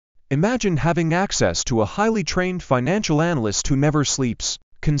Imagine having access to a highly trained financial analyst who never sleeps,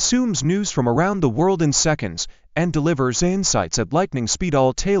 consumes news from around the world in seconds, and delivers insights at lightning speed,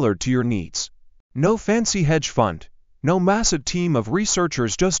 all tailored to your needs. No fancy hedge fund, no massive team of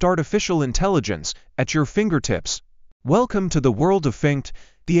researchers, just artificial intelligence at your fingertips. Welcome to the world of FinGPT,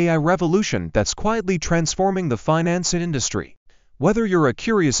 the AI revolution that's quietly transforming the finance industry. Whether you're a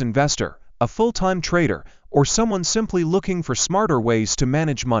curious investor, a full-time trader, or someone simply looking for smarter ways to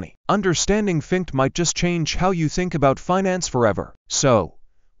manage money, understanding FinGPT might just change how you think about finance forever. So,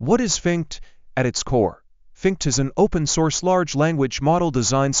 what is FinGPT at its core? FinGPT is an open-source large language model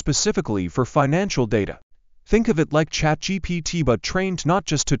designed specifically for financial data. Think of it like ChatGPT, but trained not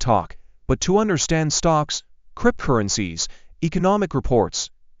just to talk, but to understand stocks, cryptocurrencies, economic reports,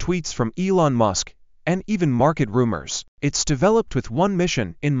 tweets from Elon Musk, and even market rumors. It's developed with one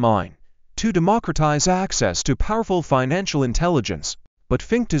mission in mind: to democratize access to powerful financial intelligence. But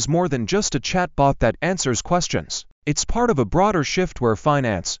FinGPT is more than just a chatbot that answers questions. It's part of a broader shift where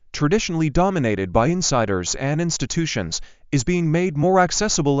finance, traditionally dominated by insiders and institutions, is being made more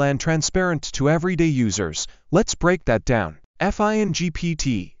accessible and transparent to everyday users. Let's break that down.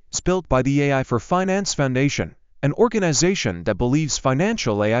 FinGPT is built by the AI for Finance Foundation, an organization that believes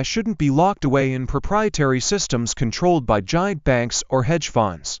financial AI shouldn't be locked away in proprietary systems controlled by giant banks or hedge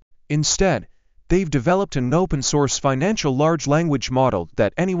funds. Instead, they've developed an open-source financial large language model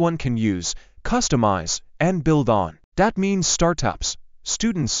that anyone can use, customize, and build on. That means startups,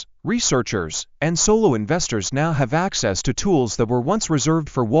 students, researchers, and solo investors now have access to tools that were once reserved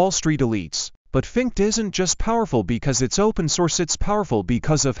for Wall Street elites. But FinGPT isn't just powerful because it's open source, it's powerful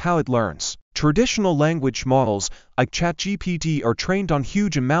because of how it learns. Traditional language models, like ChatGPT, are trained on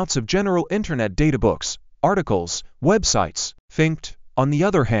huge amounts of general internet data, books, articles, websites. FinGPT, on the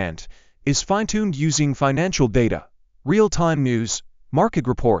other hand, is fine-tuned using financial data, real-time news, market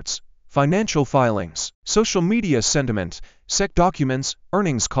reports, financial filings, social media sentiment, SEC documents,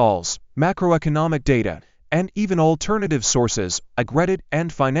 earnings calls, macroeconomic data, and even alternative sources like Reddit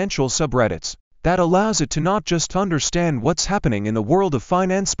and financial subreddits. That allows it to not just understand what's happening in the world of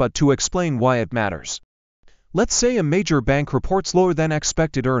finance, but to explain why it matters. Let's say a major bank reports lower than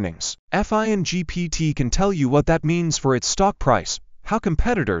expected earnings. FinGPT can tell you what that means for its stock price, how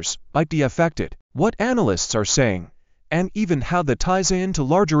competitors might be affected, what analysts are saying, and even how that ties into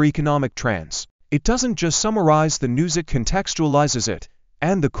larger economic trends. It doesn't just summarize the news, it contextualizes it.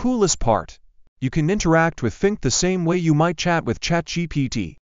 And the coolest part, you can interact with FinGPT the same way you might chat with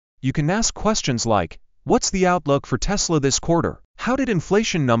ChatGPT. You can ask questions like, what's the outlook for Tesla this quarter? How did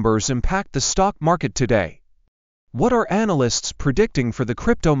inflation numbers impact the stock market today? What are analysts predicting for the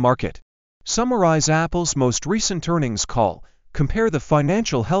crypto market? Summarize Apple's most recent earnings call. Compare the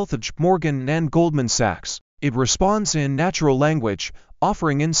financial health of JP Morgan and Goldman Sachs. It responds in natural language,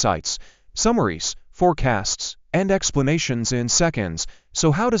 offering insights, summaries, forecasts, and explanations in seconds.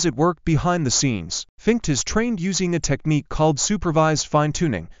 So how does it work behind the scenes? FinGPT is trained using a technique called supervised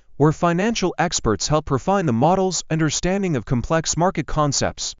fine-tuning, where financial experts help refine the model's understanding of complex market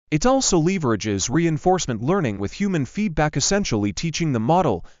concepts. It also leverages reinforcement learning with human feedback, essentially teaching the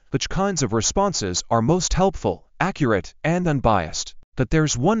model which kinds of responses are most helpful, accurate, and unbiased. But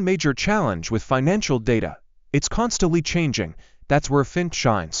there's one major challenge with financial data. It's constantly changing. That's where FinGPT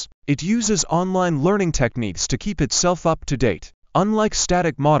shines. It uses online learning techniques to keep itself up to date. Unlike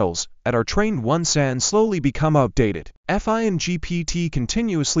static models that are trained once and slowly become outdated, FinGPT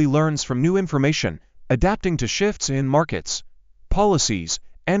continuously learns from new information, adapting to shifts in markets, policies,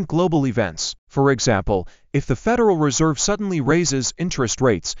 and global events. For example, if the Federal Reserve suddenly raises interest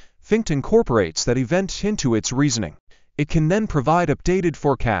rates, FinGPT incorporates that event into its reasoning. It can then provide updated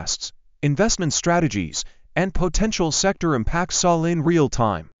forecasts, investment strategies, and potential sector impacts all in real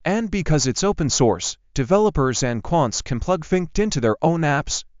time. And because it's open source, developers and quants can plug FinGPT into their own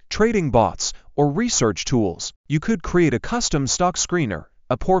apps, trading bots, or research tools. You could create a custom stock screener,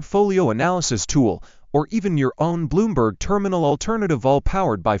 a portfolio analysis tool, or even your own Bloomberg terminal alternative, all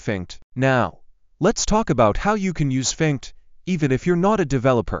powered by FinGPT. Now, let's talk about how you can use FinGPT, even if you're not a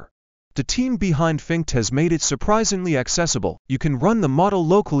developer. The team behind FinGPT has made it surprisingly accessible. You can run the model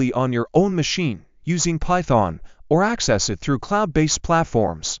locally on your own machine, using Python, or access it through cloud-based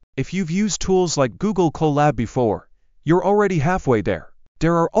platforms. If you've used tools like Google Colab before, you're already halfway there.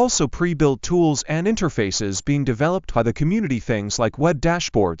 There are also pre-built tools and interfaces being developed by the community, things like web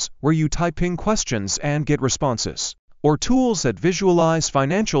dashboards, where you type in questions and get responses, or tools that visualize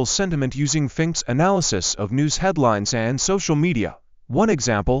financial sentiment using FinGPT's analysis of news headlines and social media. One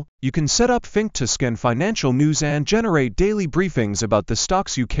example, you can set up FinGPT to scan financial news and generate daily briefings about the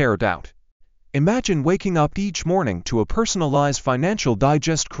stocks you care about. Imagine waking up each morning to a personalized financial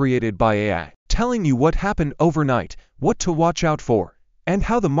digest created by AI, telling you what happened overnight, what to watch out for, and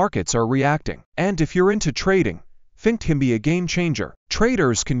how the markets are reacting. And if you're into trading, FinGPT can be a game changer.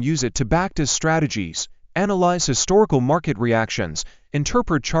 Traders can use it to backtest strategies, analyze historical market reactions,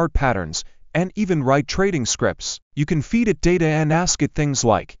 interpret chart patterns, and even write trading scripts. You can feed it data and ask it things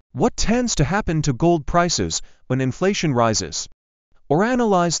like, what tends to happen to gold prices when inflation rises? Or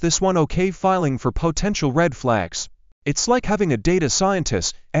analyze this one OK filing for potential red flags. It's like having a data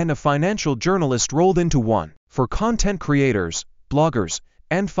scientist and a financial journalist rolled into one. For content creators, bloggers,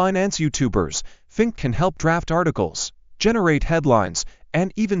 and finance YouTubers, FinGPT can help draft articles, generate headlines,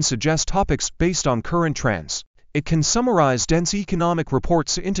 and even suggest topics based on current trends. It can summarize dense economic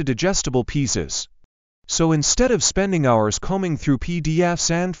reports into digestible pieces. So instead of spending hours combing through PDFs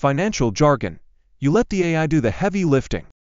and financial jargon, you let the AI do the heavy lifting.